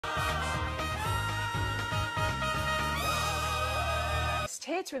scientist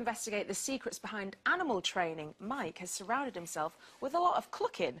here to investigate the secrets behind animal training, Mike has surrounded himself with a lot of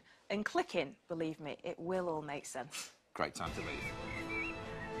clucking and clicking. Believe me, it will all make sense. Great time to leave.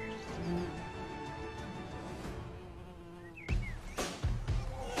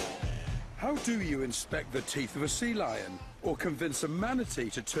 How do you inspect the teeth of a sea lion or convince a manatee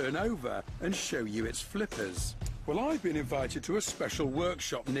to turn over and show you its flippers? Well, I've been invited to a special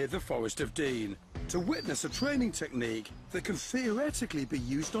workshop near the Forest of Dean to witness a training technique that can theoretically be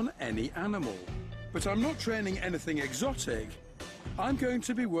used on any animal. But I'm not training anything exotic. I'm going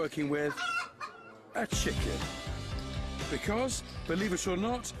to be working with a chicken. Because, believe it or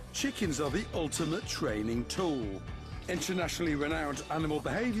not, chickens are the ultimate training tool. Internationally renowned animal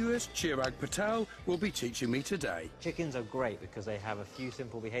behaviourist Chirag Patel will be teaching me today. Chickens are great because they have a few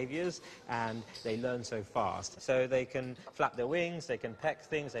simple behaviours and they learn so fast. So they can flap their wings, they can peck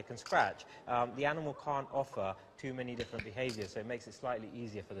things, they can scratch. The animal can't offer too many different behaviours, so it makes it slightly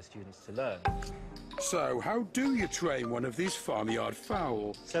easier for the students to learn. So, how do you train one of these farmyard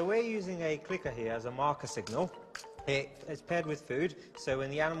fowl? So we're using a clicker here as a marker signal. It's paired with food, so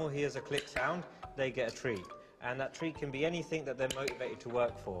when the animal hears a click sound, they get a treat. And that treat can be anything that they're motivated to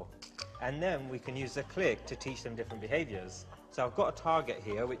work for. And then we can use the click to teach them different behaviours. So I've got a target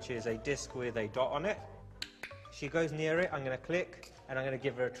here, which is a disc with a dot on it. She goes near it, I'm going to click, and I'm going to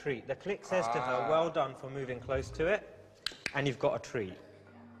give her a treat. The click says to her, well done for moving close to it, and you've got a treat.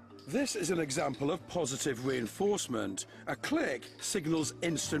 This is an example of positive reinforcement. A click signals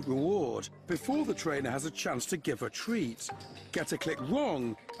instant reward before the trainer has a chance to give a treat. Get a click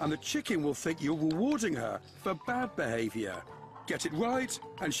wrong, and the chicken will think you're rewarding her for bad behaviour. Get it right,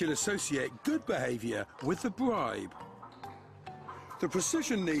 and she'll associate good behaviour with the bribe. The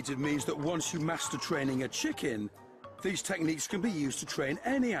precision needed means that once you master training a chicken, these techniques can be used to train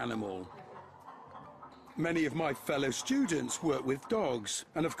any animal. Many of my fellow students work with dogs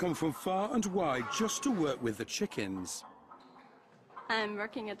and have come from far and wide just to work with the chickens. I'm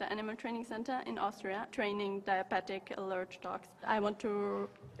working at the Animal Training Center in Austria, training diabetic allergic dogs. I want to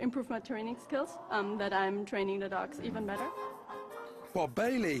improve my training skills, that I'm training the dogs even better. Bob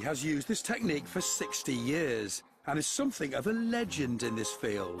Bailey has used this technique for 60 years and is something of a legend in this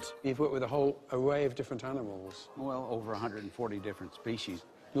field. You've worked with a whole array of different animals. Well, over 140 different species.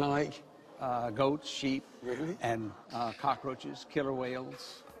 Like? Goats, sheep, really? And cockroaches, killer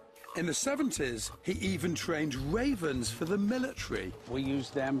whales. In the 70s, he even trained ravens for the military. We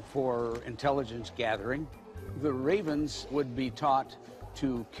used them for intelligence gathering. The ravens would be taught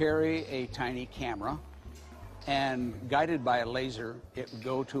to carry a tiny camera, and guided by a laser, it would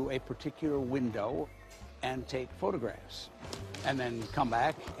go to a particular window and take photographs, and then come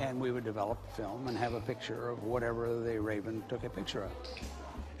back, and we would develop film and have a picture of whatever the raven took a picture of.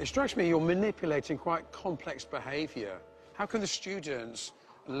 It strikes me you're manipulating quite complex behaviour. How can the students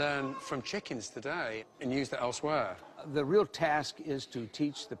learn from chickens today and use that elsewhere? The real task is to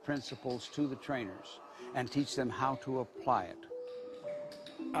teach the principles to the trainers and teach them how to apply it.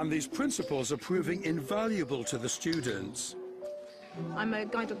 And these principles are proving invaluable to the students. I'm a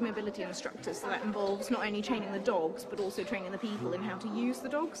guide dog mobility instructor, so that involves not only training the dogs, but also training the people in how to use the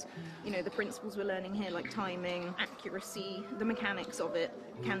dogs. You know, the principles we're learning here, like timing, accuracy, the mechanics of it,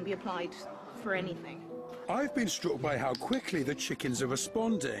 can be applied for anything. I've been struck by how quickly the chickens are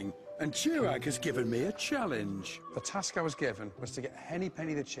responding, and Chirag has given me a challenge. The task I was given was to get Henny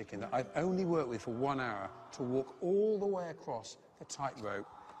Penny the chicken that I've only worked with for 1 hour to walk all the way across the tightrope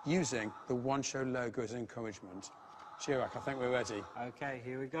using the One Show logo as encouragement. Chirag, I think we're ready. OK,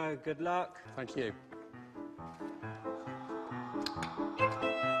 here we go. Good luck. Thank you.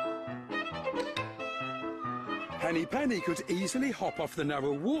 Henny Penny could easily hop off the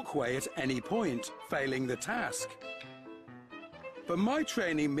narrow walkway at any point, failing the task. But my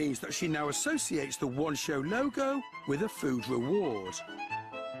training means that she now associates the One Show logo with a food reward.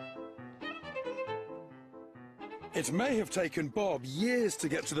 It may have taken Bob years to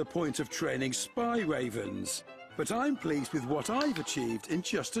get to the point of training spy ravens, but I'm pleased with what I've achieved in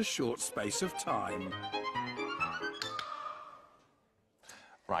just a short space of time.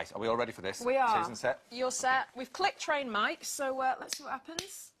 Right, are we all ready for this? We are. Susan set? You're set. We've click-trained Mike, so let's see what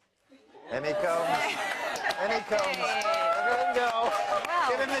happens. In he comes. In he comes. Look at him go. Well,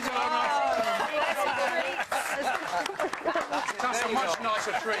 Give him the donut. That's a much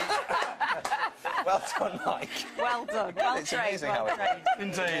nicer treat. Well done, Mike. well done. Well It's trained. amazing how Well it trained. works.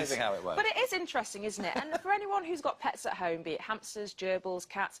 It's amazing how it works. But it is interesting, isn't it? And for anyone who's got pets at home, be it hamsters, gerbils,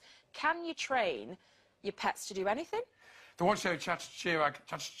 cats, can you train your pets to do anything? The One Show chatted to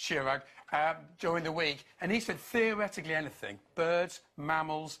Chirag during the week, and he said theoretically anything. Birds,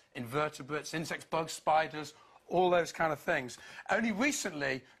 mammals, invertebrates, insects, bugs, spiders, all those kind of things. Only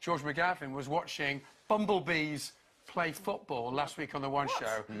recently, George McGavin was watching bumblebees play football last week on The One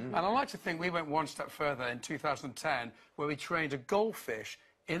Show. And I like to think we went one step further in 2010, where we trained a goldfish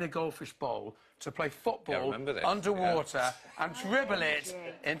in a goldfish bowl to play football underwater and dribble it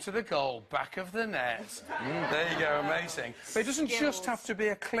into the goal, back of the net. There you go, amazing. But it doesn't just have to be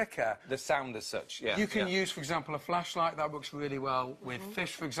a clicker. The sound as such, yeah. You can use, for example, a flashlight. That works really well with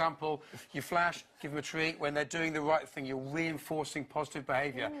fish, for example. You flash, give them a treat. When they're doing the right thing, you're reinforcing positive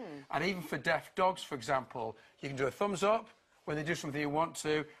behaviour. And even for deaf dogs, for example, you can do a thumbs up when they do something you want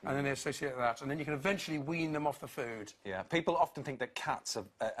to, and then they associate that. And then you can eventually wean them off the food. Yeah, people often think that cats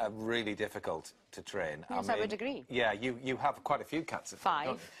are really difficult to train. Yes, I would agree. Yeah, you have quite a few cats.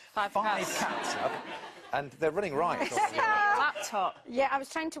 Five Five cats, and they're running right. Laptop. Yeah, I was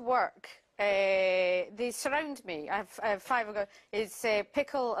trying to work. They surround me. I have five. It's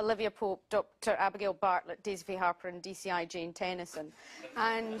Pickle, Olivia Pope, Dr. Abigail Bartlett, Daisy Fay Harper, and DCI Jane Tennyson.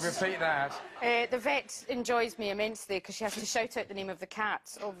 And repeat that. The vet enjoys me immensely because she has to shout out the name of the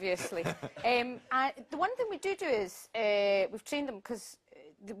cats, obviously. The one thing we do is we've trained them because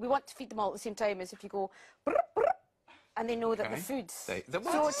we want to feed them all at the same time. Is if you go brr, brr, and they know that the food's. So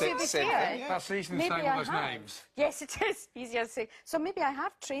to be fair, that's easy to say all those names. Yes, it is easier to say. So maybe I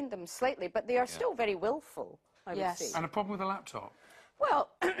have trained them slightly, but they are still very willful, I would say. And a problem with a laptop? Well,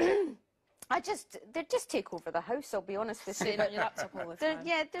 they just take over the house, I'll be honest with you. Sitting on your laptop all the time.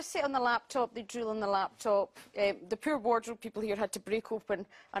 Yeah, they sit on the laptop, they drool on the laptop. The poor wardrobe people here had to break open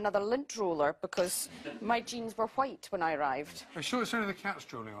another lint roller because my jeans were white when I arrived. Are you sure it's only the cats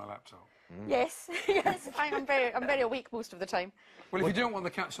drooling on a laptop? Yes, yes, I'm very awake most of the time. Well, if you don't want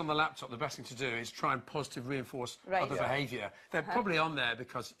the cats on the laptop, the best thing to do is try and positively reinforce other behaviour. They're probably on there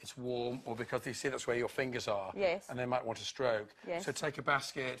because it's warm or because they see that's where your fingers are. Yes. And they might want to stroke. Yes. So take a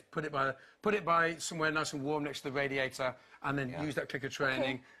basket, put it by somewhere nice and warm next to the radiator, and then use that clicker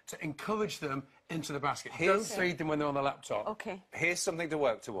training to encourage them into the basket. Don't feed them when they're on the laptop. Okay. Here's something to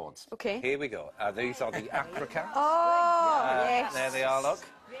work towards. Okay. Here we go. These are the Accra cats. Oh, yes. There they are, look.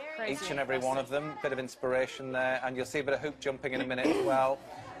 Each and every one of them. Bit of inspiration there. And you'll see a bit of hoop jumping in a minute as well.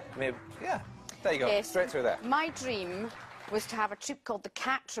 Maybe, yeah, there you go. Yes. Straight through there. My dream was to have a troupe called the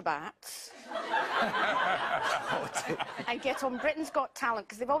Catrabats and get on Britain's Got Talent,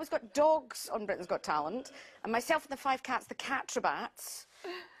 because they've always got dogs on Britain's Got Talent, and myself and the five cats, the Catrabats.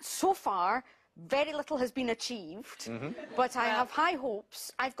 So far, very little has been achieved, but I have high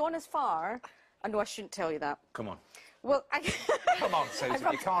hopes. I've gone as far. I know I shouldn't tell you that. Come on. Well, Come on, Susan,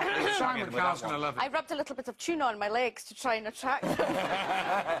 you can't... Simon Cowell's going to love it. I rubbed a little bit of tuna on my legs to try and attract them,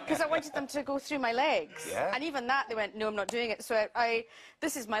 because I wanted them to go through my legs. Yeah. And even that, they went, no, I'm not doing it. So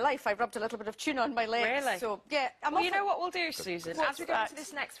this is my life. I rubbed a little bit of tuna on my legs. Really? So, yeah. Well, you know what we'll do, Susan? As we go into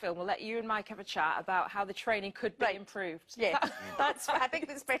this next film, we'll let you and Mike have a chat about how the training could be improved. Yeah, I think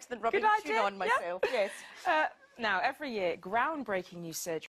that's better than rubbing Good idea. tuna on myself. Yeah. Yes. Now, every year, groundbreaking new surgery